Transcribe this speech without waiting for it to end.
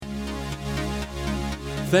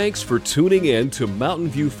Thanks for tuning in to Mountain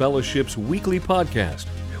View Fellowship's weekly podcast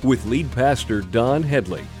with lead pastor Don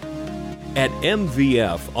Headley. At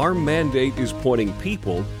MVF, our mandate is pointing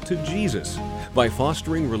people to Jesus by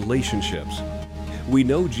fostering relationships. We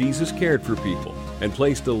know Jesus cared for people and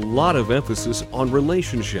placed a lot of emphasis on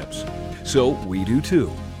relationships, so we do too.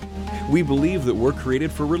 We believe that we're created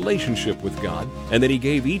for relationship with God and that He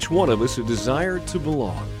gave each one of us a desire to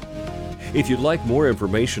belong. If you'd like more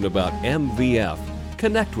information about MVF,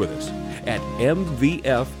 connect with us at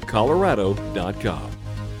mvfcolorado.com.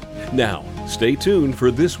 Now, stay tuned for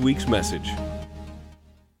this week's message.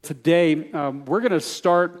 Today, we're going to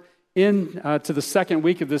start to the second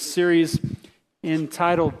week of this series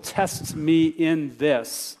entitled Test Me in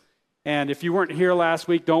This. And if you weren't here last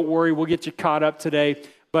week, don't worry, we'll get you caught up today.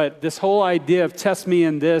 But this whole idea of test me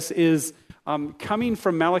in this is coming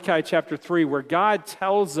from Malachi chapter 3, where God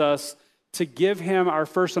tells us to give Him our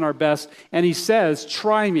first and our best. And He says,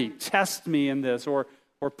 try me, test me in this, or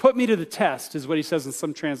put me to the test, is what He says in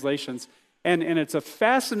some translations. And it's a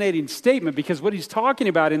fascinating statement because what He's talking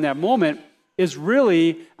about in that moment is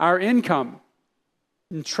really our income.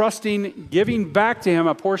 And trusting, giving back to Him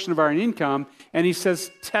a portion of our income. And He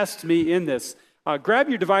says, test me in this. Grab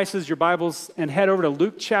your devices, your Bibles, and head over to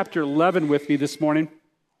Luke chapter 11 with me this morning.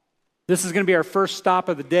 This is going to be our first stop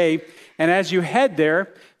of the day. And as you head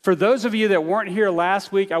there, for those of you that weren't here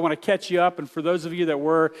last week, I want to catch you up. And for those of you that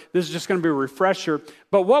were, this is just going to be a refresher.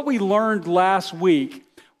 But what we learned last week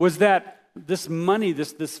was that this money,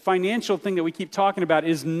 this financial thing that we keep talking about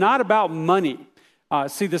is not about money.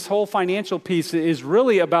 See, this whole financial piece is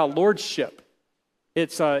really about lordship.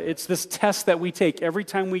 It's this test that we take every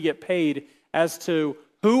time we get paid as to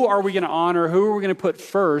who are we going to honor, who are we going to put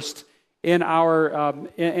first in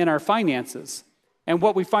our finances. And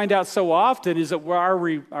what we find out so often is that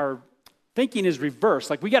our thinking is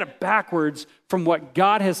reversed. Like we got it backwards from what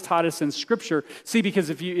God has taught us in Scripture. See,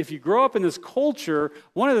 because if you grow up in this culture,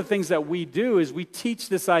 one of the things that we do is we teach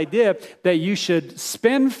this idea that you should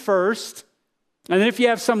spend first, and then if you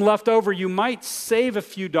have some left over, you might save a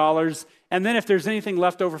few dollars, and then if there's anything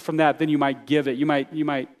left over from that, then you might give it. You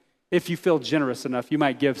might, if you feel generous enough, you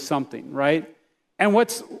might give something, right? And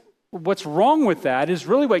what's wrong with that is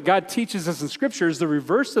really what God teaches us in Scripture is the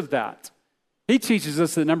reverse of that. He teaches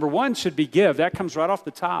us that number one should be give. That comes right off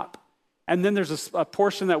the top. And then there's a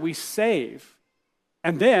portion that we save.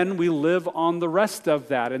 And then we live on the rest of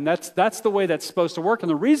that. And that's the way that's supposed to work. And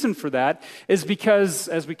the reason for that is because,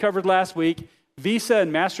 as we covered last week, Visa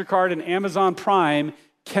and MasterCard and Amazon Prime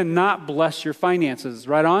cannot bless your finances.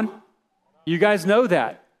 Right on? You guys know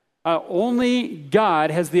that. Only God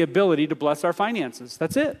has the ability to bless our finances.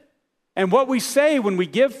 That's it. And what we say when we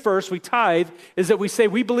give first, we tithe, is that we say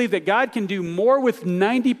we believe that God can do more with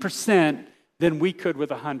 90% than we could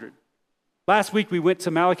with 100. Last week we went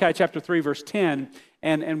to Malachi chapter 3, verse 10,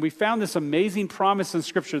 and we found this amazing promise in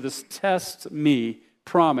Scripture, this test me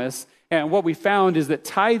promise. And what we found is that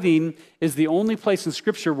tithing is the only place in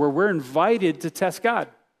Scripture where we're invited to test God.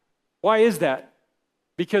 Why is that?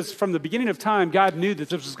 Because from the beginning of time, God knew that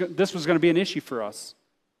this was going to be an issue for us.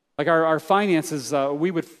 Like our finances,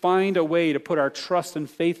 we would find a way to put our trust and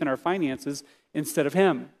faith in our finances instead of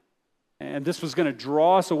Him. And this was going to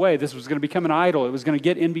draw us away. This was going to become an idol. It was going to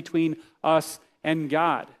get in between us and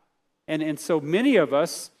God. And so many of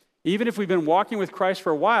us, even if we've been walking with Christ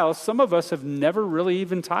for a while, some of us have never really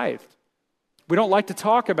even tithed. We don't like to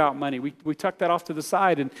talk about money. We tuck that off to the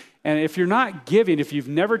side. And if you're not giving, if you've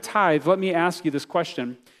never tithed, let me ask you this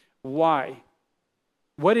question. Why?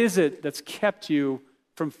 What is it that's kept you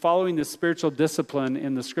from following the spiritual discipline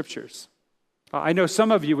in the Scriptures? I know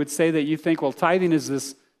some of you would say that you think, well, tithing is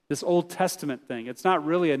this Old Testament thing. It's not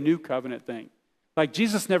really a New Covenant thing. Like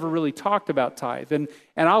Jesus never really talked about tithe. And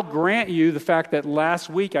I'll grant you the fact that last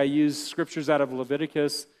week I used scriptures out of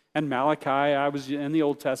Leviticus and Malachi. I was in the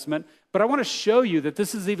Old Testament. But I want to show you that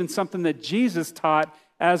this is even something that Jesus taught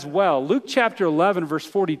as well. Luke chapter 11, verse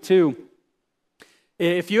 42.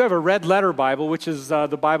 If you have a red letter Bible, which is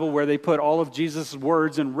the Bible where they put all of Jesus'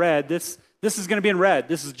 words in red, this is going to be in red.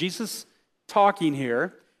 This is Jesus talking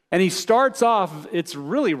here. And He starts off, it's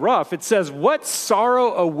really rough. It says, "What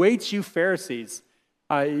sorrow awaits you, Pharisees?"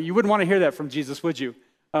 You wouldn't want to hear that from Jesus, would you?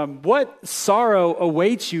 What sorrow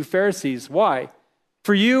awaits you, Pharisees? Why?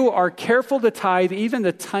 For you are careful to tithe even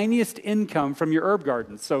the tiniest income from your herb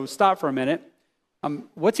gardens. So stop for a minute.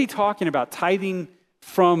 What's He talking about? Tithing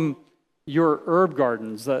from your herb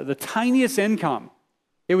gardens, the tiniest income.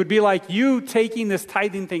 It would be like you taking this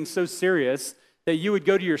tithing thing so serious that you would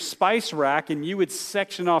go to your spice rack and you would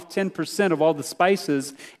section off 10% of all the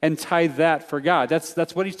spices and tithe that for God.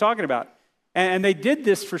 That's what He's talking about. And they did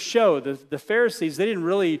this for show. The Pharisees,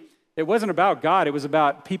 it wasn't about God, it was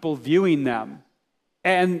about people viewing them.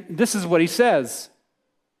 And this is what he says.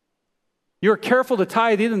 You're careful to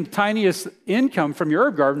tithe even the tiniest income from your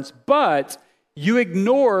herb gardens, but you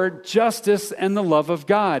ignore justice and the love of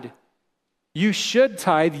God. You should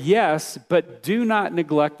tithe, yes, but do not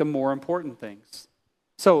neglect the more important things.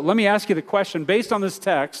 So let me ask you the question, based on this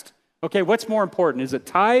text, okay, what's more important? Is it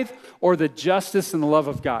tithe or the justice and the love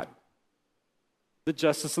of God? The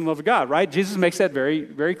justice and love of God, right? Jesus makes that very,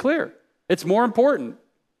 very clear. It's more important.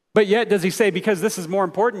 But yet, does he say, because this is more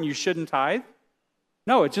important, you shouldn't tithe?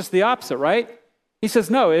 No, it's just the opposite, right? He says,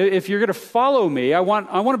 no, if you're going to follow me, I want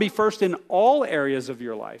to be first in all areas of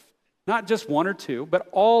your life. Not just one or two, but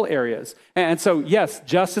all areas. And so, yes,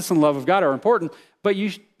 justice and love of God are important, but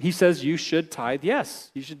he says you should tithe.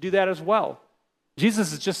 Yes, you should do that as well.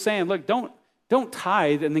 Jesus is just saying, look, don't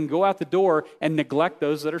tithe and then go out the door and neglect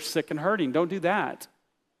those that are sick and hurting. Don't do that.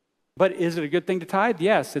 But is it a good thing to tithe?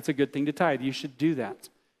 Yes, it's a good thing to tithe. You should do that.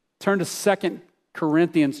 Turn to 2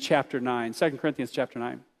 Corinthians chapter 9. 2 Corinthians chapter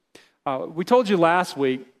 9. We told you last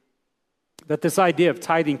week that this idea of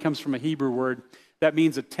tithing comes from a Hebrew word that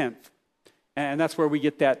means a tenth. And that's where we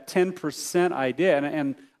get that 10% idea.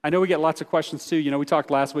 And I know we get lots of questions too. We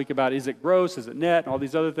talked last week about is it gross, is it net, and all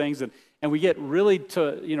these other things. And we get really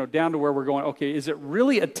down to where we're going, okay, is it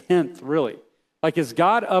really a tenth, really? Like, is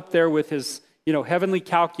God up there with his, heavenly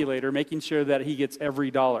calculator making sure that he gets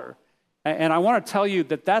every dollar? And I want to tell you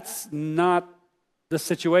that that's not the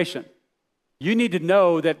situation. You need to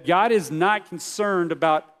know that God is not concerned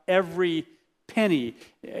about every penny.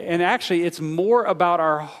 And actually, it's more about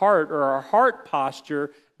our heart or our heart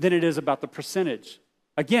posture than it is about the percentage.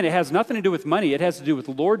 Again, it has nothing to do with money. It has to do with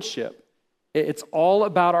lordship. It's all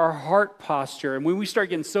about our heart posture. And when we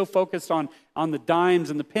start getting so focused on the dimes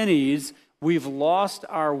and the pennies, we've lost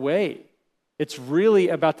our way. It's really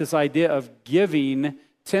about this idea of giving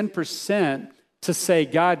 10% to say,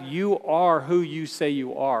 God, you are who you say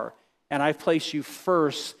you are. And I place you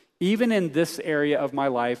first, even in this area of my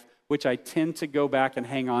life, which I tend to go back and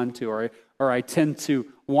hang on to, or I tend to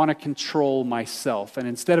want to control myself. And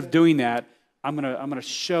instead of doing that, I'm gonna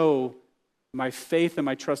show my faith and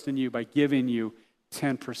my trust in you by giving you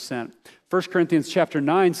 10%. 1 Corinthians chapter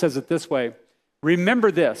 9 says it this way.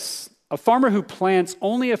 Remember this, a farmer who plants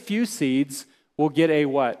only a few seeds will get a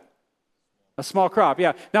what? A small crop,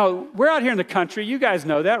 yeah. Now, we're out here in the country. You guys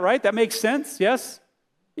know that, right? That makes sense, yes?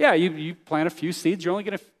 Yeah, you plant a few seeds, you're only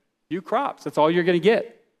going to get a few crops. That's all you're going to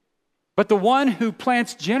get. But the one who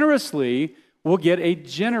plants generously will get a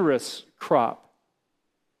generous crop.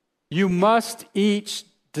 You must each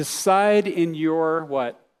decide in your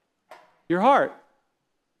what? Your heart.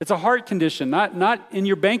 It's a heart condition, not in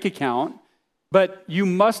your bank account, but you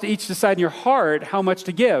must each decide in your heart how much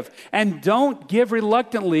to give. And don't give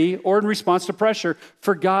reluctantly or in response to pressure,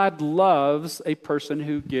 for God loves a person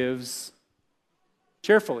who gives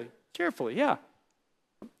cheerfully. Cheerfully, yeah.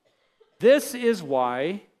 This is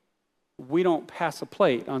why we don't pass a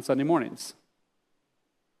plate on Sunday mornings.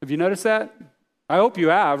 Have you noticed that? I hope you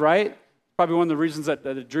have, right? Probably one of the reasons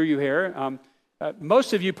that drew you here.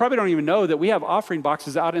 Most of you probably don't even know that we have offering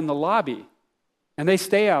boxes out in the lobby, and they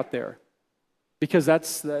stay out there because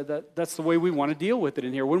that's the way we want to deal with it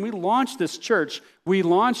in here. When we launched this church, we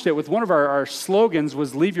launched it with one of our slogans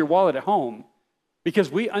was "Leave your wallet at home," because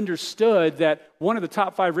we understood that one of the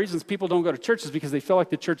top 5 reasons people don't go to church is because they feel like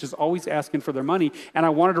the church is always asking for their money, and I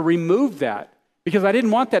wanted to remove that because I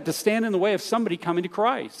didn't want that to stand in the way of somebody coming to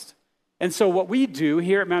Christ. And so what we do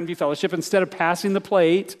here at Mountain View Fellowship, instead of passing the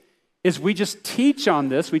plate, is we just teach on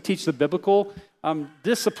this. We teach the biblical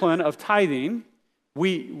discipline of tithing.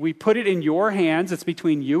 We put it in your hands. It's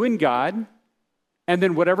between you and God. And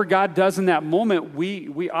then whatever God does in that moment,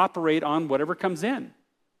 we operate on whatever comes in.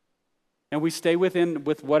 And we stay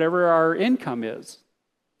with whatever our income is.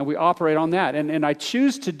 And we operate on that. And I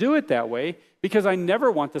choose to do it that way because I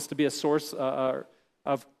never want this to be a source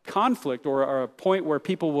of conflict or a point where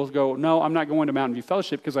people will go, no, I'm not going to Mountain View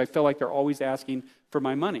Fellowship because I feel like they're always asking for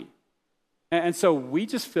my money. And so we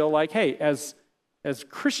just feel like, hey, as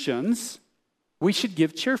Christians, we should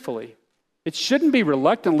give cheerfully. It shouldn't be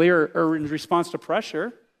reluctantly or in response to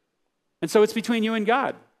pressure. And so it's between you and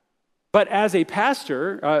God. But as a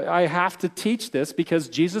pastor, I have to teach this because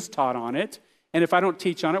Jesus taught on it. And if I don't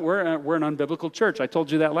teach on it, we're an unbiblical church. I told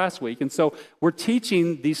you that last week. And so we're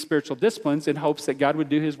teaching these spiritual disciplines in hopes that God would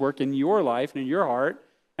do his work in your life and in your heart,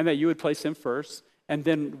 and that you would place him first. And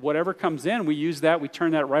then whatever comes in, we use that, we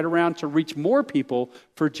turn that right around to reach more people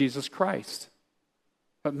for Jesus Christ.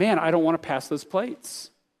 But man, I don't want to pass those plates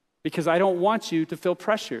because I don't want you to feel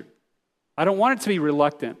pressured. I don't want it to be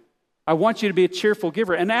reluctant. I want you to be a cheerful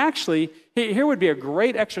giver. And actually, here would be a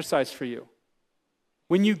great exercise for you.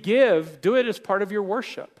 When you give, do it as part of your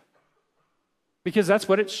worship, because that's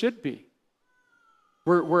what it should be.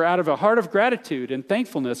 We're out of a heart of gratitude and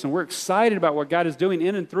thankfulness, and we're excited about what God is doing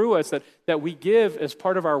in and through us, that we give as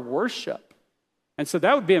part of our worship. And so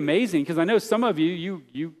that would be amazing, because I know some of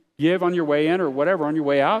you give on your way in or whatever on your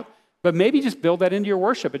way out, but maybe just build that into your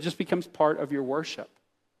worship. It just becomes part of your worship.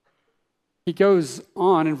 He goes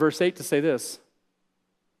on in verse 8 to say this,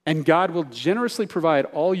 and God will generously provide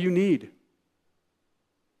all you need.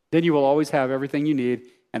 Then you will always have everything you need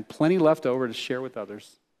and plenty left over to share with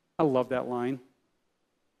others. I love that line.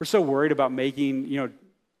 We're so worried about making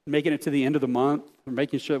it to the end of the month, or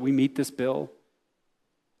making sure that we meet this bill.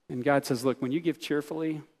 And God says, look, when you give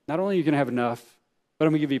cheerfully, not only are you going to have enough, but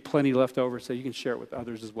I'm going to give you plenty left over so you can share it with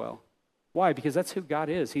others as well. Why? Because that's who God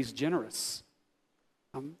is. He's generous.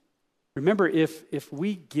 Remember, if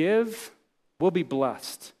we give, we'll be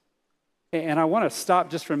blessed. And I want to stop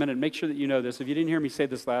just for a minute and make sure that you know this. If you didn't hear me say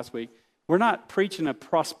this last week, we're not preaching a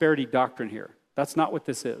prosperity doctrine here. That's not what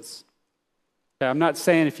this is. Okay, I'm not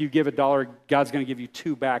saying if you give $1, God's going to give you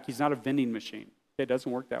 2 back. He's not a vending machine. Okay, it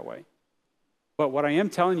doesn't work that way. But what I am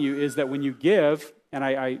telling you is that when you give, and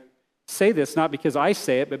I say this not because I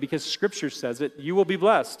say it, but because Scripture says it, you will be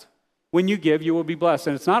blessed. When you give, you will be blessed.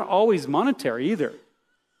 And it's not always monetary either.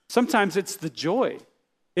 Sometimes it's the joy.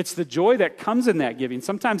 It's the joy that comes in that giving.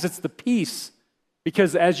 Sometimes it's the peace.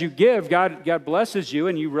 Because as you give, God blesses you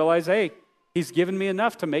and you realize, hey, He's given me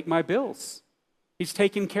enough to make my bills. He's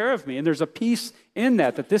taken care of me. And there's a peace in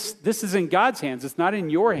that this is in God's hands. It's not in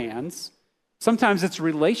your hands. Sometimes it's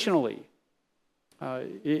relationally.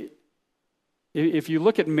 If you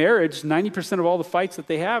look at marriage, 90% of all the fights that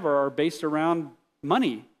they have are based around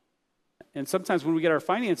money. And sometimes when we get our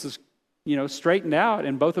finances, straightened out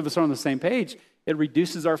and both of us are on the same page, it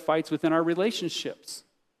reduces our fights within our relationships.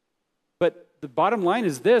 But the bottom line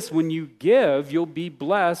is this: when you give, you'll be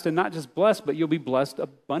blessed, and not just blessed, but you'll be blessed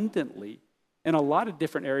abundantly in a lot of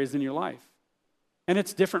different areas in your life. And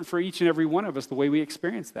it's different for each and every one of us, the way we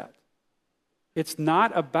experience that. It's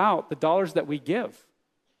not about the dollars that we give.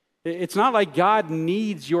 It's not like God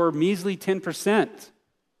needs your measly 10%,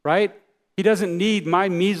 right? He doesn't need my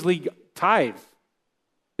measly tithe.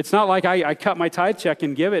 It's not like I cut my tithe check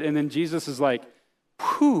and give it, and then Jesus is like,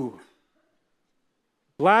 whew,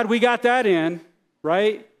 glad we got that in,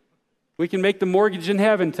 right? We can make the mortgage in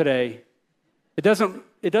heaven today. It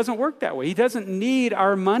doesn't work that way. He doesn't need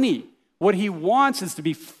our money. What He wants is to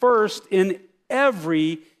be first in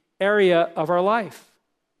every area of our life.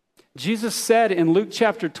 Jesus said in Luke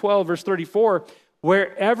chapter 12, verse 34,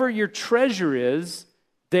 wherever your treasure is,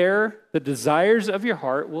 there the desires of your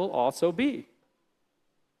heart will also be.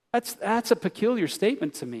 That's a peculiar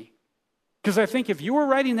statement to me. Because I think if you were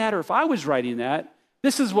writing that, or if I was writing that,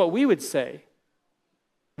 this is what we would say.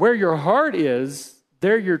 Where your heart is,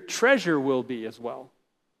 there your treasure will be as well.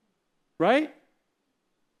 Right?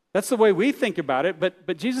 That's the way we think about it.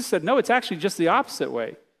 But Jesus said, no, it's actually just the opposite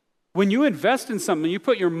way. When you invest in something, you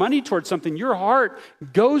put your money towards something, your heart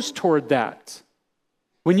goes toward that.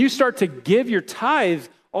 When you start to give your tithe,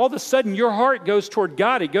 all of a sudden your heart goes toward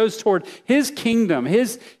God. It goes toward His kingdom,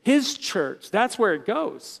 His church. That's where it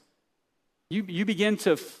goes. You begin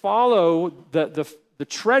to follow the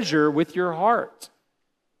treasure with your heart.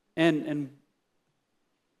 And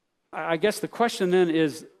I guess the question then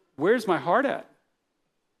is, where's my heart at?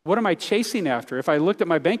 What am I chasing after? If I looked at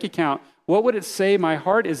my bank account, what would it say my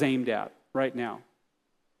heart is aimed at right now?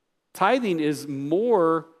 Tithing is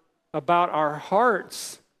more about our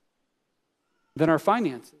hearts than our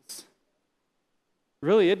finances.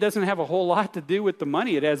 Really, it doesn't have a whole lot to do with the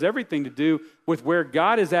money. It has everything to do with where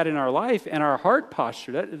God is at in our life and our heart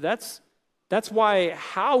posture. That's why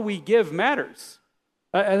how we give matters.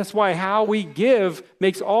 That's why how we give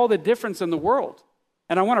makes all the difference in the world.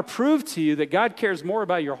 And I want to prove to you that God cares more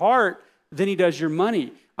about your heart than He does your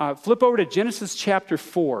money. Flip over to Genesis chapter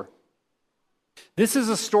 4. This is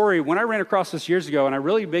a story, when I ran across this years ago, and I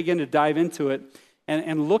really began to dive into it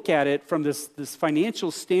and look at it from this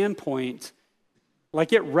financial standpoint,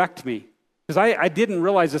 like it wrecked me. Because I didn't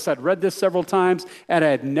realize this. I'd read this several times, and I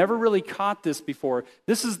had never really caught this before.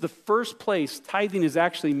 This is the first place tithing is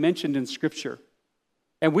actually mentioned in Scripture.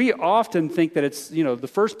 And we often think that it's, the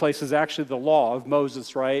first place is actually the law of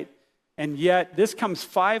Moses, right? And yet, this comes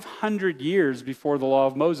 500 years before the law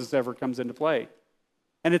of Moses ever comes into play.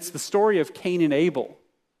 And it's the story of Cain and Abel.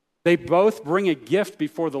 They both bring a gift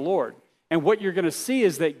before the Lord. And what you're going to see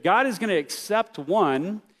is that God is going to accept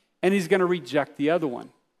one, and He's going to reject the other one.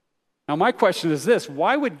 Now, my question is this: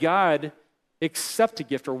 why would God accept a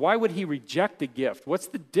gift, or why would he reject a gift? What's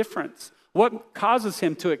the difference? What causes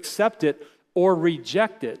him to accept it or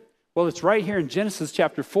reject it? Well, it's right here in Genesis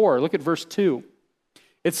chapter 4. Look at verse 2.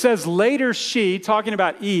 It says, later she, talking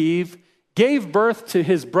about Eve, gave birth to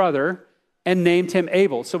his brother and named him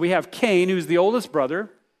Abel. So we have Cain, who's the oldest brother,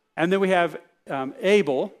 and then we have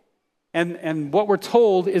Abel. And what we're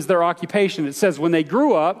told is their occupation. It says, when they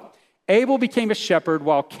grew up, Abel became a shepherd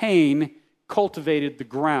while Cain cultivated the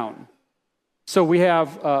ground. So we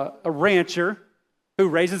have a rancher who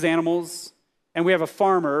raises animals, and we have a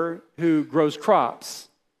farmer who grows crops.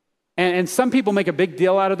 And some people make a big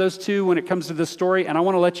deal out of those two when it comes to this story, and I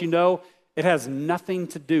want to let you know it has nothing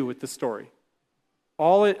to do with the story.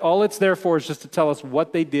 All it's there for is just to tell us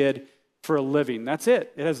what they did for a living. That's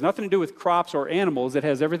it. It has nothing to do with crops or animals. It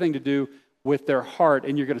has everything to do with their heart,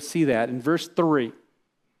 and you're going to see that in verse 3.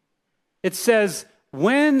 It says,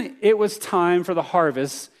 when it was time for the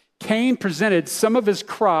harvest, Cain presented some of his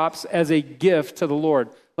crops as a gift to the Lord.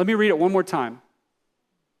 Let me read it one more time.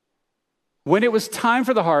 When it was time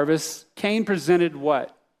for the harvest, Cain presented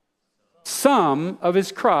what? Some of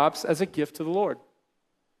his crops as a gift to the Lord.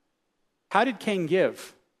 How did Cain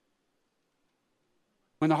give?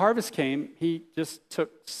 When the harvest came, he just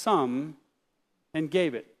took some and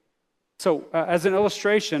gave it. So as an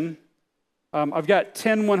illustration, I've got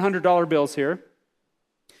 10 $100 bills here.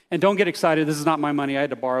 And don't get excited, this is not my money, I had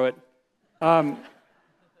to borrow it. And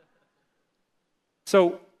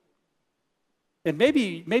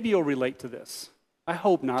maybe you'll relate to this. I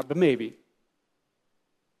hope not, but maybe.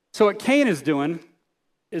 So what Cain is doing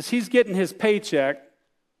is he's getting his paycheck,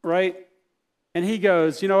 right? And he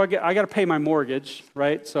goes, I got to pay my mortgage,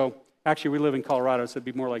 right? So actually we live in Colorado, so it'd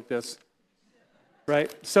be more like this,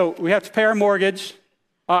 right? So we have to pay our mortgage.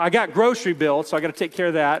 I got grocery bill, so I got to take care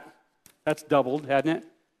of that. That's doubled, hasn't it?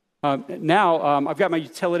 Now I've got my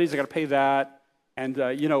utilities, I got to pay that. And,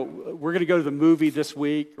 we're going to go to the movie this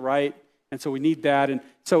week, right? And so we need that. And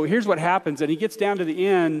so here's what happens. And he gets down to the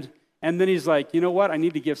end, and then he's like, you know what? I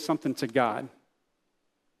need to give something to God.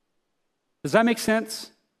 Does that make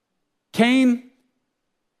sense? Cain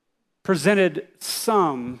presented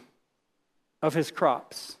some of his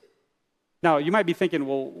crops. Now, you might be thinking,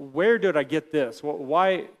 well, where did I get this?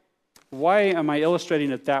 Why am I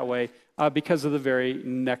illustrating it that way? Because of the very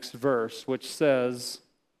next verse, which says,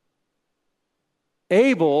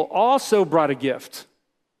 Abel also brought a gift.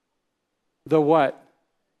 The what?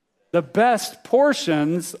 The best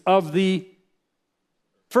portions of the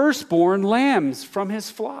firstborn lambs from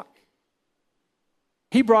his flock.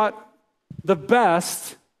 He brought the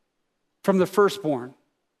best from the firstborn.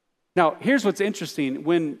 Now, here's what's interesting.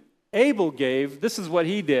 When Abel gave, this is what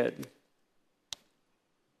he did.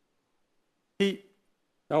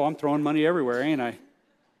 I'm throwing money everywhere, ain't I?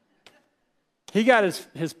 He got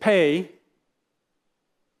his pay,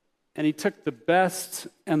 and he took the best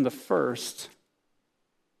and the first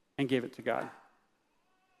and gave it to God.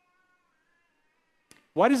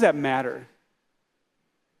 Why does that matter?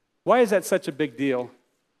 Why is that such a big deal?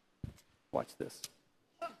 Watch this.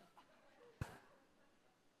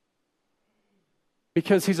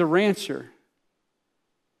 Because he's a rancher.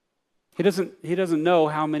 He doesn't know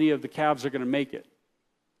how many of the calves are going to make it.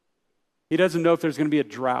 He doesn't know if there's going to be a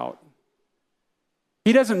drought.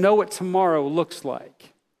 He doesn't know what tomorrow looks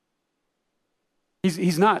like.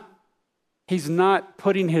 He's not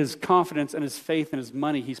putting his confidence and his faith and his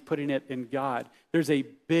money. He's putting it in God. There's a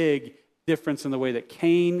big difference in the way that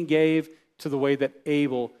Cain gave to the way that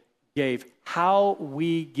Abel gave. How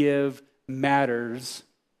we give matters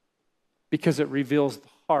because it reveals the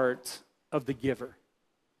heart of the giver.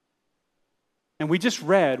 And we just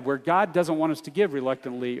read where God doesn't want us to give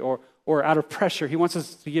reluctantly or out of pressure. He wants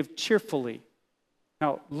us to give cheerfully.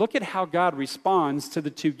 Now, look at how God responds to the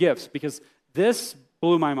two gifts, because this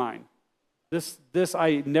blew my mind. This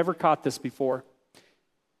I never caught this before.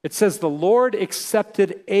 It says, the Lord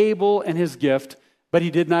accepted Abel and his gift, but he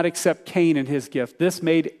did not accept Cain and his gift. This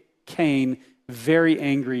made Cain very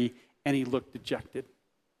angry, and he looked dejected.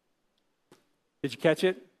 Did you catch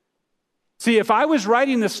it? See, if I was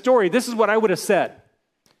writing this story, this is what I would have said.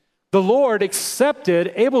 The Lord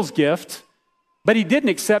accepted Abel's gift, but he didn't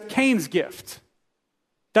accept Cain's gift.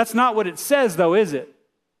 That's not what it says, though, is it?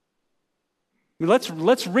 I mean,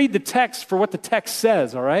 let's read the text for what the text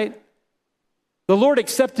says, all right? The Lord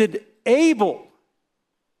accepted Abel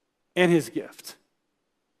and his gift.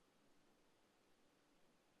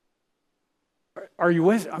 Are you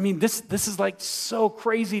with? I mean, this is like so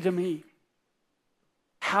crazy to me.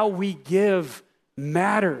 How we give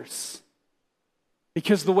matters.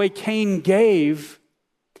 Because the way Cain gave,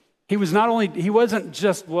 he wasn't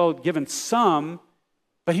just, given some,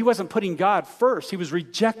 But he wasn't putting God first. He was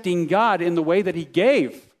rejecting God in the way that he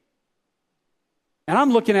gave. And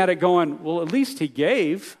I'm looking at it going, well, at least he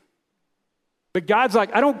gave. But God's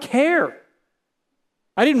like, I don't care.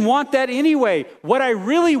 I didn't want that anyway. What I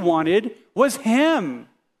really wanted was him.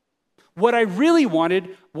 What I really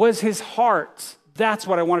wanted was his heart. That's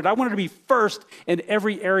what I wanted. I wanted to be first in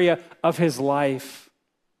every area of his life.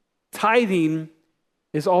 Tithing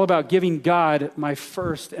is all about giving God my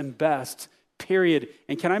first and best, period.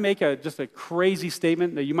 And can I make just a crazy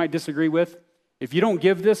statement that you might disagree with? If you don't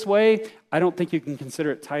give this way, I don't think you can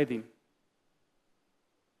consider it tithing.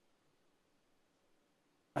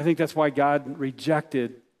 I think that's why God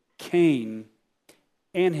rejected Cain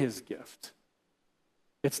and his gift.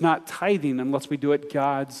 It's not tithing unless we do it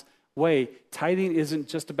God's way. Tithing isn't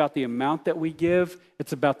just about the amount that we give,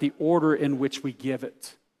 it's about the order in which we give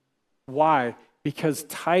it. Why? Because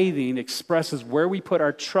tithing expresses where we put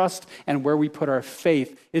our trust and where we put our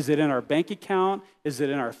faith. Is it in our bank account? Is it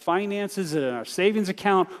in our finances? Is it in our savings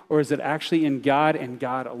account? Or is it actually in God and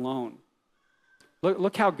God alone?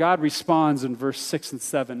 Look how God responds in verse 6 and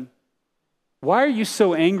 7. Why are you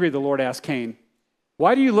so angry, the Lord asked Cain.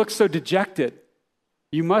 Why do you look so dejected?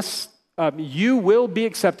 You will be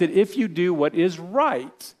accepted if you do what is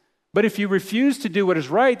right. But if you refuse to do what is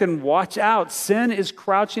right, then watch out. Sin is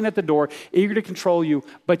crouching at the door, eager to control you,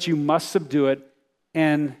 but you must subdue it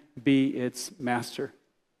and be its master.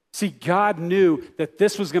 See, God knew that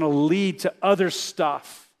this was going to lead to other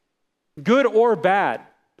stuff, good or bad.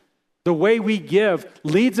 The way we give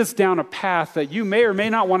leads us down a path that you may or may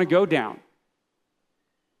not want to go down.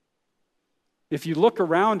 If you look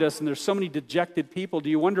around us and there's so many dejected people, do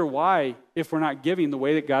you wonder why if we're not giving the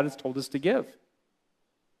way that God has told us to give?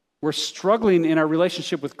 We're struggling in our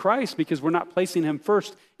relationship with Christ because we're not placing him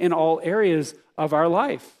first in all areas of our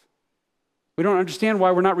life. We don't understand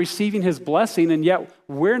why we're not receiving his blessing, and yet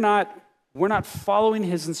we're not following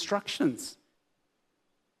his instructions.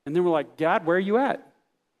 And then we're like, God, where are you at?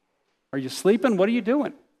 Are you sleeping? What are you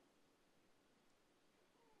doing?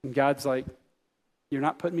 And God's like, you're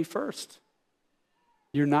not putting me first.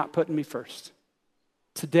 You're not putting me first.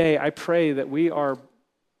 Today, I pray that we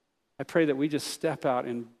just step out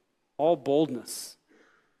in all boldness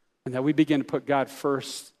and that we begin to put God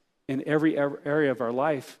first in every area of our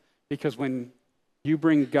life, because when you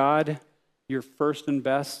bring God your first and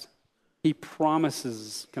best, he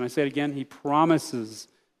promises, can I say it again? He promises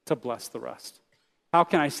to bless the rest. How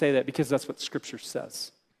can I say that? Because that's what Scripture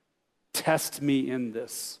says. Test me in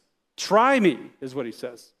this. Try me, is what he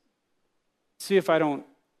says. See if I don't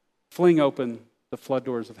fling open the flood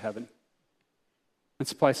doors of heaven and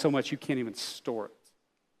supply so much you can't even store it.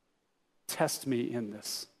 Test me in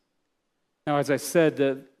this. Now, as I said,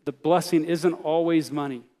 the blessing isn't always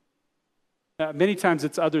money. Many times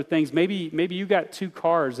it's other things. Maybe you got 2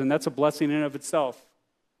 cars, and that's a blessing in and of itself.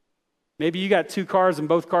 Maybe you got 2 cars, and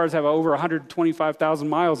both cars have over 125,000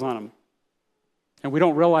 miles on them. And we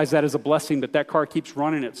don't realize that as a blessing, but that car keeps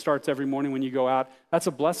running. It starts every morning when you go out. That's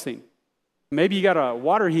a blessing. Maybe you got a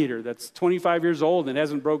water heater that's 25 years old and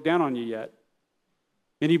hasn't broke down on you yet.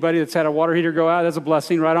 Anybody that's had a water heater go out, that's a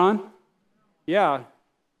blessing, right on? Yeah.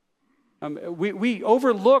 We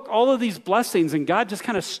overlook all of these blessings, and God just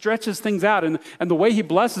kind of stretches things out. And the way he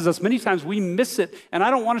blesses us, many times we miss it. And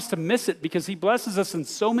I don't want us to miss it because he blesses us in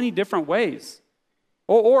so many different ways.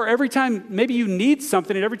 Or every time maybe you need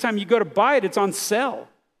something, and every time you go to buy it, it's on sale.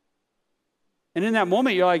 And in that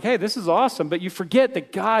moment, you're like, hey, this is awesome. But you forget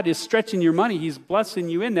that God is stretching your money. He's blessing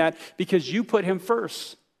you in that because you put him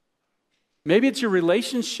first. Maybe it's your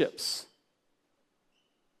relationships.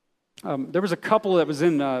 There was a couple that was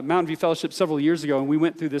in Mountain View Fellowship several years ago, and we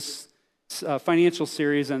went through this financial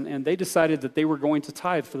series, and they decided that they were going to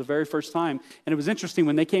tithe for the very first time. And it was interesting,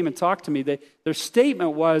 when they came and talked to me, their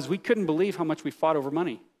statement was, we couldn't believe how much we fought over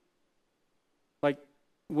money. Like,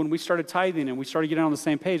 when we started tithing and we started getting on the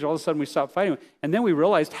same page, all of a sudden we stopped fighting. And then we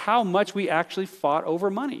realized how much we actually fought over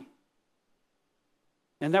money.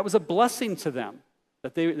 And that was a blessing to them,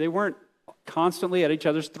 that they weren't constantly at each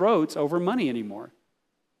other's throats over money anymore.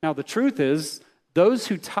 Now, the truth is, those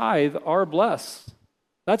who tithe are blessed.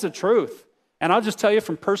 That's a truth. And I'll just tell you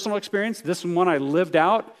from personal experience, this one I lived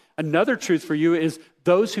out. Another truth for you is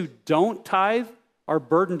those who don't tithe are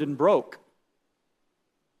burdened and broke.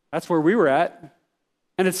 That's where we were at.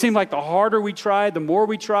 And it seemed like the harder we tried, the more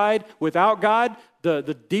we tried without God,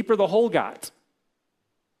 the deeper the hole got.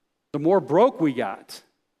 The more broke we got.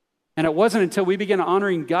 And it wasn't until we began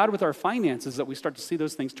honoring God with our finances that we start to see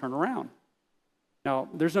those things turn around. Now,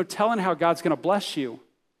 there's no telling how God's going to bless you.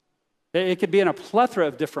 It could be in a plethora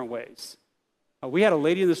of different ways. We had a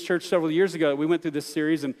lady in this church several years ago. We went through this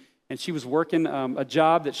series, and and she was working a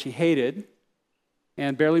job that she hated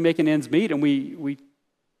and barely making ends meet, and we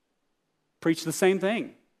preached the same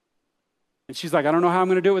thing. And she's like, I don't know how I'm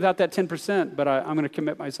going to do it without that 10%, but I'm going to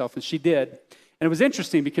commit myself, and she did. And it was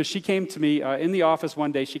interesting because she came to me in the office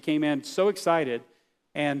one day. She came in so excited,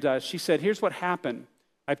 and she said, here's what happened.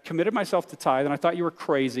 I've committed myself to tithe, and I thought you were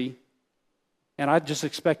crazy. And I just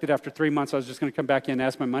expected after 3 months I was just going to come back in and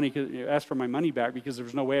ask for my money back because there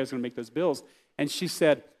was no way I was going to make those bills. And she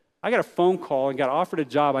said, I got a phone call and got offered a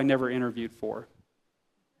job I never interviewed for.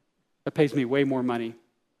 That pays me way more money.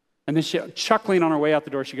 And then she, chuckling on her way out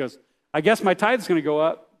the door, she goes, I guess my tithe is going to go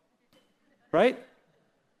up, right?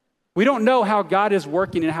 We don't know how God is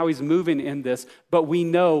working and how he's moving in this, but we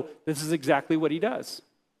know this is exactly what he does.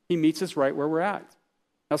 He meets us right where we're at.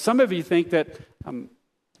 Now, some of you think that,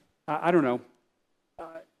 I don't know,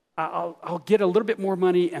 I'll get a little bit more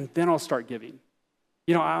money and then I'll start giving.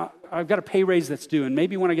 You know, I've got a pay raise that's due, and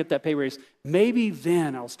maybe when I get that pay raise, maybe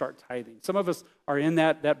then I'll start tithing. Some of us are in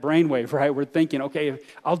that brainwave, right? We're thinking, okay,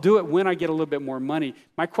 I'll do it when I get a little bit more money.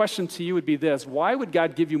 My question to you would be this: why would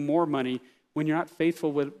God give you more money when you're not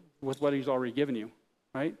faithful with what he's already given you,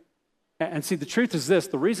 right? And see, the truth is this: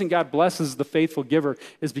 the reason God blesses the faithful giver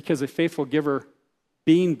is because a faithful giver,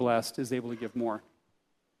 being blessed, is able to give more.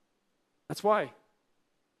 That's why.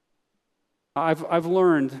 I've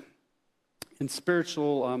learned in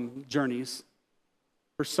spiritual journeys,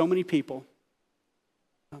 for so many people,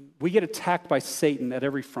 we get attacked by Satan at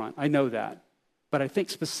every front. I know that. But I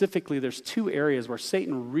think specifically there's two areas where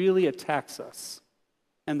Satan really attacks us.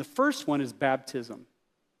 And the first one is baptism.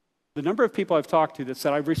 The number of people I've talked to that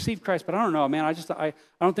said, I've received Christ, but I don't know, man, I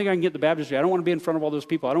don't think I can get the baptistry. I don't want to be in front of all those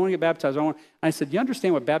people. I don't want to get baptized. I said, you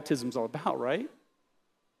understand what baptism is all about, right?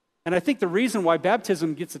 And I think the reason why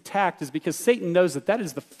baptism gets attacked is because Satan knows that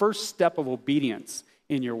is the first step of obedience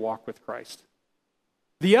in your walk with Christ.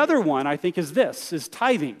 The other one, I think, is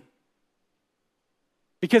tithing.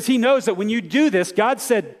 Because he knows that when you do this, God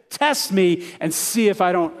said, test me and see if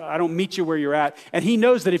I don't meet you where you're at. And he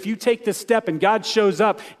knows that if you take this step and God shows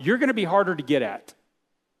up, you're going to be harder to get at.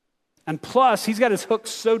 And plus, he's got his hook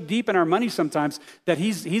so deep in our money sometimes that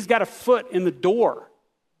he's got a foot in the door.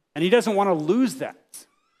 And he doesn't want to lose that.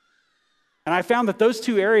 And I found that those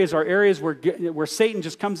two areas are areas where Satan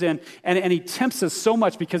just comes in and he tempts us so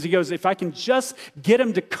much because he goes, if I can just get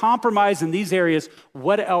them to compromise in these areas,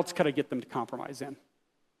 what else could I get them to compromise in?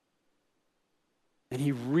 And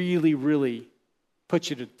he really, really puts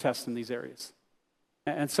you to the test in these areas.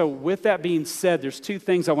 And so with that being said, there's two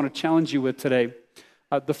things I want to challenge you with today.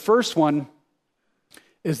 The first one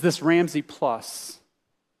is this Ramsey Plus.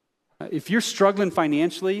 If you're struggling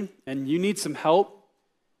financially and you need some help,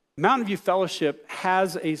 Mountain View Fellowship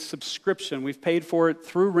has a subscription. We've paid for it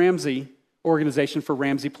through Ramsey organization for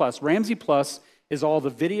Ramsey Plus. Ramsey Plus is all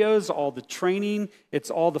the videos, all the training,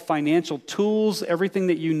 it's all the financial tools, everything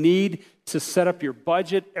that you need to set up your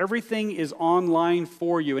budget. Everything is online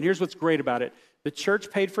for you. And here's what's great about it. The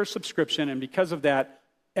church paid for a subscription, and because of that,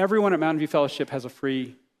 everyone at Mountain View Fellowship has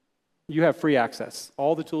free access.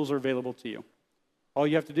 All the tools are available to you. All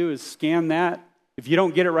you have to do is scan that. If you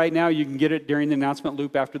don't get it right now, you can get it during the announcement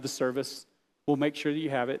loop after the service. We'll make sure that you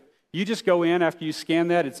have it. You just go in after you scan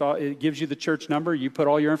that. It gives you the church number. You put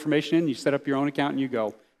all your information in. You set up your own account, and you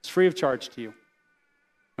go. It's free of charge to you.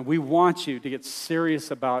 And we want you to get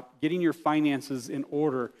serious about getting your finances in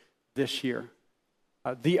order this year.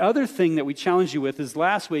 The other thing that we challenge you with is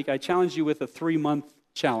last week I challenged you with a 3-month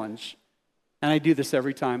challenge. And I do this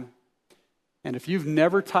every time. And if you've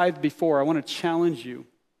never tithed before, I want to challenge you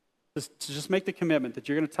to just make the commitment that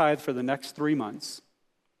you're going to tithe for the next 3 months.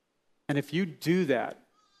 And if you do that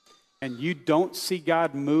and you don't see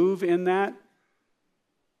God move in that,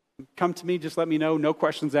 come to me, just let me know. No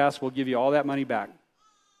questions asked. We'll give you all that money back.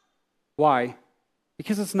 Why?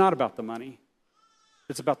 Because it's not about the money.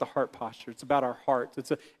 It's about the heart posture. It's about our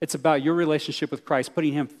hearts. It's about your relationship with Christ,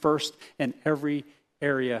 putting him first in every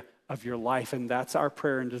area of your life. And that's our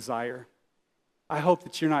prayer and desire. I hope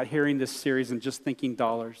that you're not hearing this series and just thinking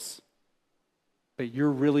dollars, but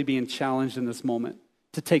you're really being challenged in this moment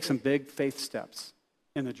to take some big faith steps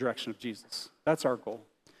in the direction of Jesus. That's our goal.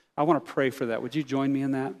 I want to pray for that. Would you join me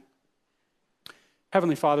in that?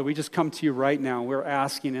 Heavenly Father, we just come to you right now. We're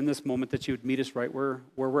asking in this moment that you would meet us right where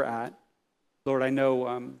we're at. Lord, I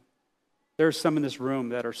know there are some in this room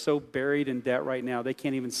that are so buried in debt right now, they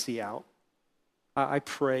can't even see out. I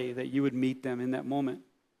pray that you would meet them in that moment,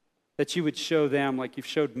 that you would show them, like you've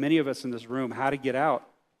showed many of us in this room, how to get out.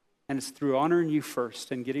 And it's through honoring you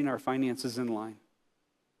first and getting our finances in line.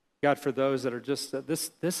 God, for those that are just,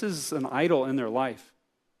 this is an idol in their life.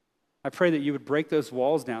 I pray that you would break those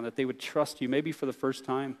walls down, that they would trust you, maybe for the first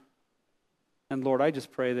time. And Lord, I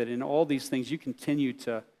just pray that in all these things you continue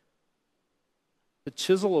to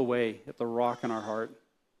chisel away at the rock in our heart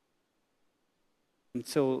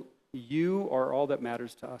until you are all that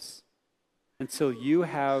matters to us, until you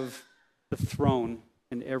have the throne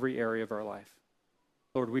in every area of our life.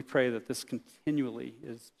 Lord, we pray that this continually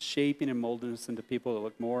is shaping and molding us into people that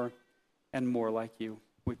look more and more like you.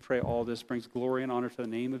 We pray all this brings glory and honor to the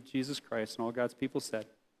name of Jesus Christ, and all God's people said,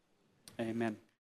 amen.